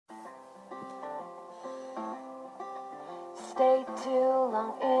Stay too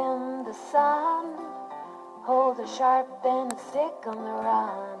long in the sun. Hold a sharp bend stick on the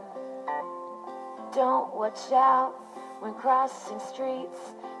run. Don't watch out when crossing streets.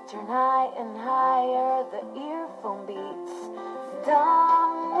 Turn high and higher, the earphone beats.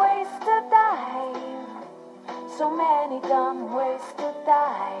 Dumb ways to die. So many dumb ways to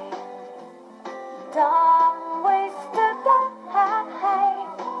die. Dumb ways to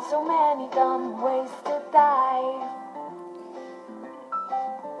die. So many dumb ways to die.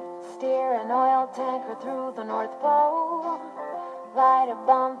 Steer an oil tanker through the North Pole. Light a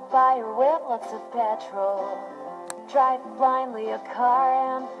bonfire with lots of petrol. Drive blindly a car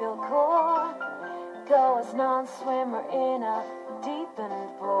and feel cool. Go as non-swimmer in a deepened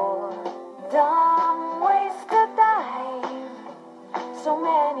pool. Dumb ways to die. So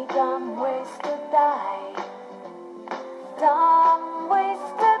many dumb ways to die. Dumb ways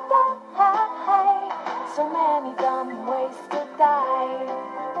to die. So many dumb ways to die.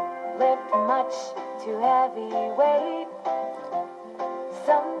 Lift much too heavy weight.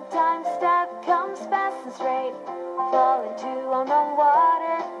 Sometimes death comes fast and straight. Fall into unknown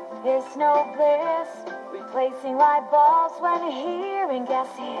water is no bliss. Replacing light bulbs when hearing gas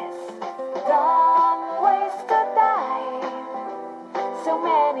hiss. Dumb ways to die. So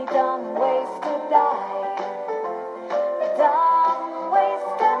many dumb ways to die. Dumb ways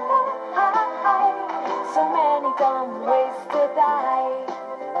to die. So many dumb ways to die.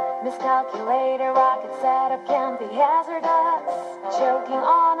 Miscalculated rocket setup can be hazardous. Choking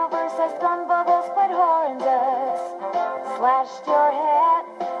on oversized gun bubbles quite horrendous. Slashed your head,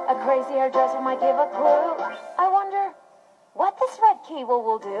 a crazy hairdresser might give a clue. I wonder what this red cable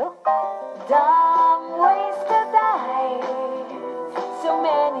will do. Dumb ways to die. So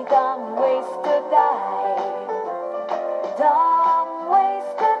many dumb ways to die. Dumb ways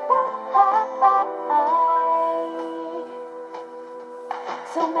to die.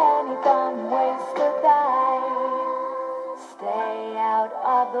 So many dumb ways to die. Stay out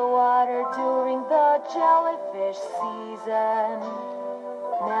of the water during the jellyfish season.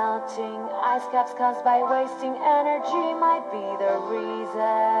 Melting ice caps caused by wasting energy might be the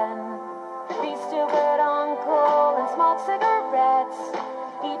reason. Be stupid on coal and smoke cigarettes.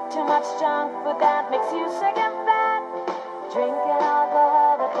 Eat too much junk food that makes you sick and fat. Drink it